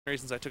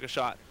reasons I took a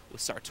shot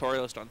with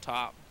Sartorialist on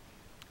top.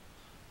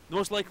 The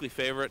most likely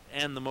favorite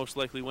and the most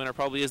likely winner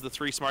probably is the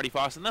 3 Smarty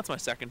Fawcett, and that's my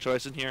second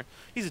choice in here.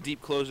 He's a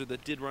deep closer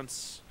that did run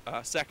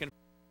second.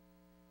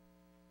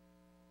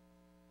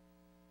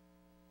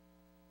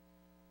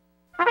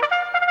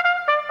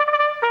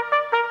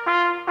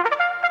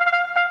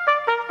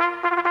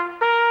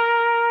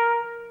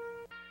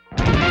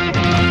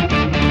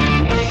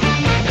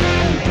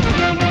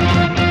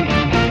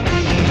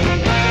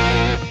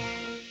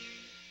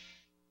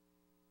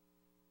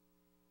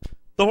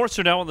 The horses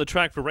are now on the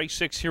track for race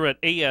 6 here at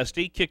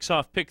ASD. Kicks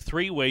off pick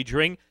 3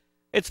 wagering.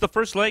 It's the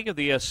first leg of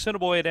the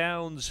Assiniboia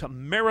Downs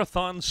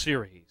Marathon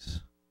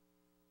Series.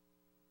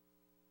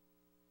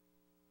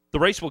 The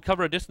race will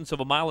cover a distance of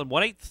 1 1/8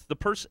 miles. The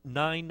purse,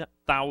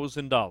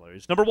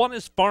 $9,000. Number 1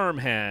 is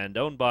Farmhand,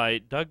 owned by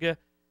Doug,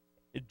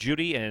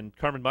 Judy, and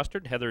Carmen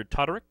Mustard. Heather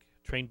Toderick,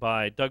 trained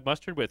by Doug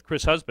Mustard with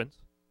Chris Husbands.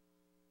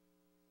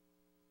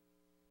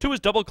 2 is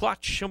Double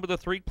Clutch, number the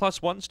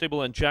 3+1,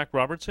 stable and Jack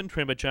Robertson,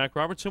 trained by Jack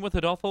Robertson with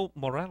Adolfo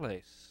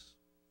Morales.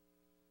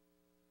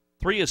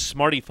 3 is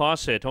Smarty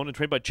Fawcett, owned and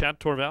trained by Chad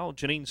Torval,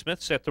 Janine Smith,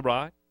 set to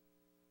ride.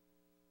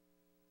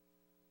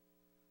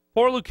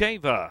 4,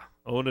 Lucava,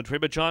 owned and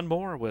trained by John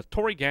Moore with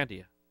Tori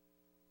Gandia.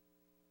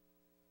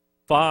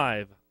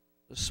 5,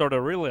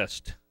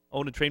 Sartorialist,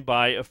 owned and trained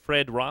by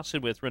Fred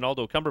Rawson with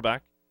Ronaldo Cumberbatch.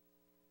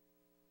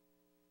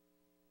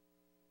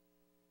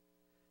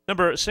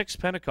 Number 6,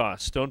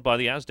 Pentecost, owned by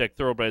the Aztec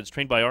Thoroughbreds,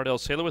 trained by Ardell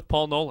Saylor with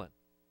Paul Nolan.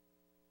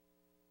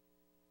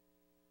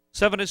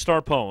 7 is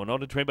Starpone,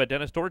 owned and trained by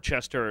Dennis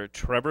Dorchester,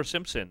 Trevor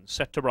Simpson,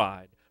 set to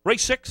ride.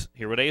 Race 6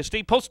 here at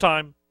ASD, post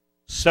time,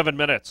 7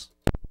 minutes.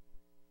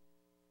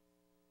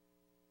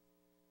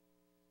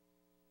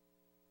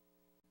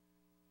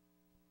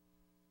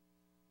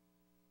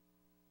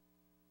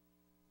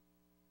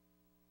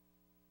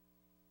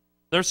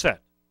 They're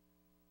set.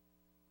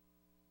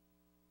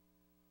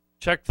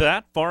 Check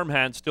that.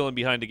 Farmhand still in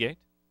behind the gate.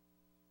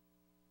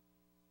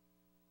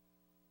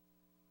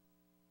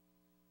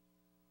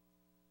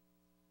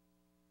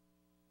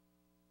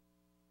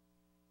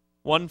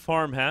 One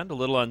Farmhand, a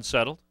little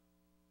unsettled.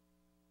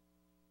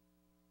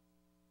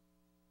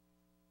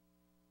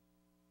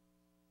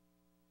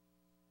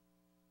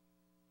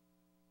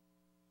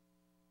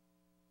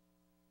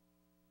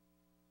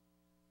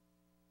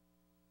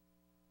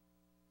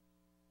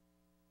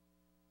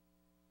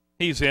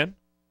 He's in.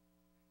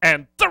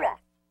 And they're off.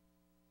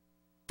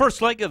 First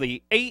leg of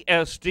the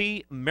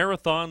ASD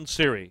Marathon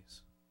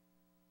Series.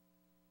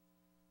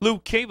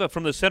 Lucava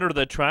from the center of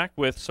the track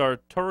with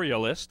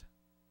Sartorialist.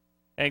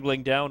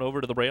 Angling down over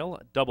to the rail,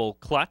 Double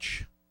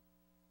Clutch.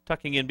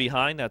 Tucking in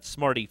behind, that's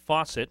Smarty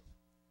Fawcett.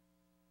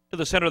 To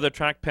the center of the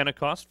track,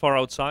 Pentecost. Far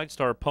outside,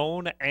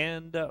 Starpone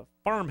and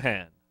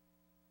Farmhand.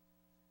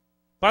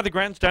 By the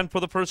grandstand for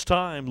the first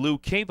time,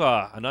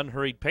 Lucava, an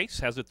unhurried pace,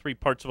 has it 3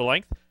 parts of a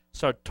length.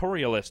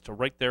 Sartorialist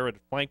right there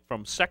at flank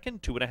from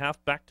second,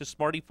 2.5 back to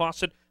Smarty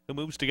Fawcett, who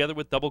moves together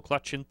with Double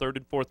Clutch in third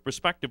and fourth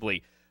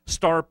respectively.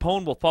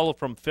 Starpone will follow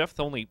from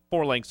fifth, only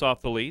 4 lengths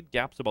off the lead.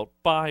 Gaps about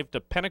 5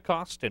 to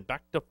Pentecost and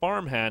back to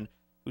Farmhand,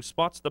 who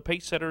spots the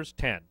pace setters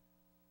 10.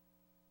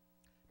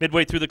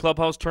 Midway through the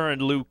clubhouse turn,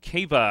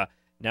 Lucava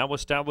now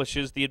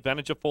establishes the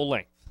advantage of full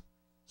length.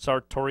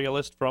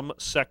 Sartorialist from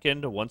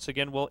second once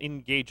again will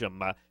engage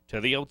him.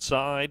 To the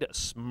outside,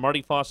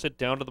 Smarty Fawcett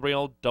down to the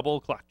rail, Double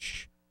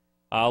Clutch.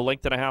 A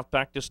length and a half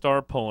back to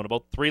Starpone.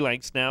 About 3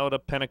 lengths now to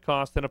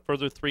Pentecost and a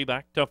further 3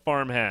 back to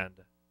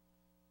Farmhand.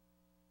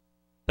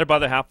 They're by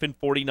the half in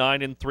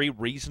 49 and 3.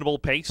 Reasonable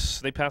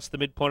pace. They pass the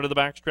midpoint of the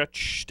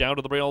backstretch. Down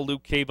to the rail,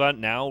 Lucava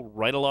now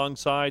right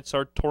alongside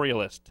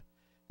Sartorialist.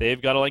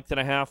 They've got a length and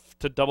a half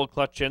to Double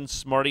Clutch and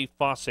Smarty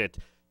Fawcett.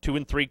 2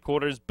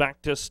 3/4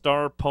 back to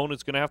Starpone.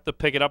 Is going to have to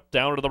pick it up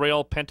down to the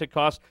rail,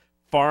 Pentecost.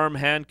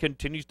 Farmhand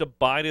continues to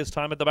bide his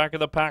time at the back of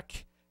the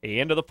pack.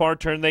 Into the far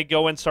turn they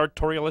go, and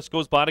Sartorialist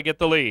goes by to get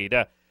the lead.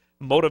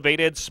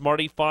 Motivated,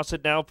 Smarty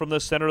Fawcett now from the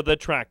center of the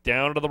track.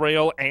 Down to the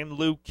rail, and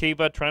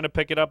Lucava trying to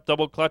pick it up.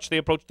 Double Clutch, they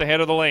approach the head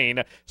of the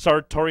lane.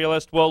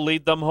 Sartorialist will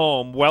lead them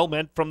home. Well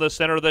meant from the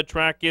center of the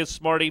track is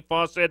Smarty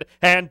Fawcett,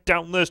 and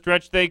down the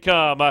stretch they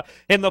come.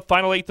 In the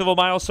final 1/8 of a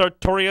mile,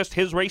 Sartorialist,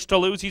 his race to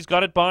lose. He's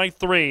got it by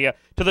 3.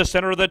 To the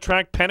center of the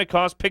track,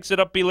 Pentecost picks it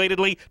up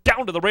belatedly.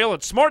 Down to the rail,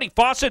 it's Smarty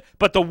Fawcett,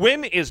 but the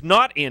win is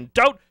not in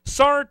doubt.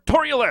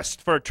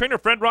 Sartorialist for trainer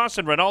Fred Ross,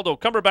 and Ronaldo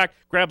Cumberbatch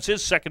grabs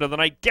his second of the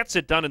night, gets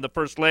it done in the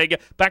first leg.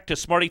 Back to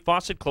Smarty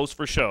Fawcett, close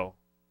for show.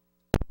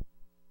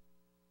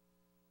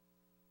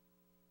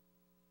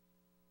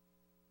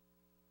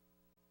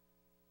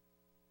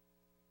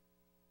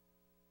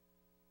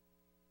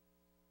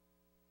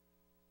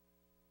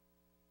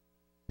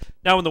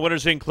 Now in the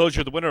winner's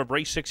enclosure, the winner of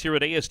race 6 here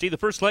at ASD, the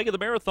first leg of the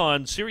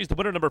Marathon Series, the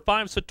winner number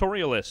 5,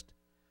 Sartorialist.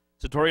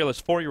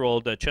 Sartorialist,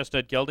 4-year-old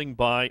chestnut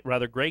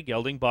gray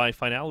gelding by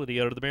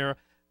Finality out of the mare.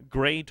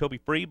 Gray, Toby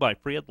Free by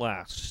Free at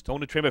Last.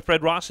 Owned and trained by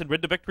Fred Ross and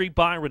rid to victory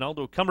by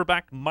Ronaldo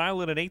Cumberbatch. 1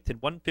 1/8 miles in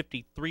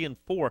 1:53 and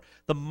 4.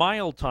 The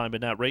mile time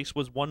in that race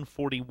was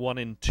 1:41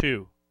 and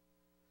 2.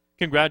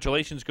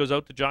 Congratulations goes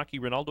out to jockey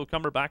Ronaldo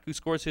Cumberbatch, who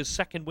scores his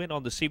second win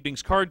on this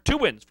evening's card. 2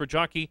 wins for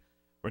jockey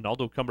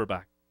Ronaldo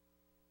Cumberbatch.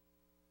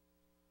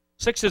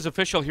 6 is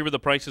official. Here are the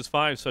prices.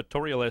 5,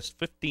 Sartorialist,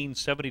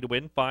 $15.70 to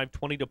win,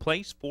 $5.20 to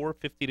place,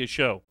 $4.50 to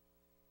show.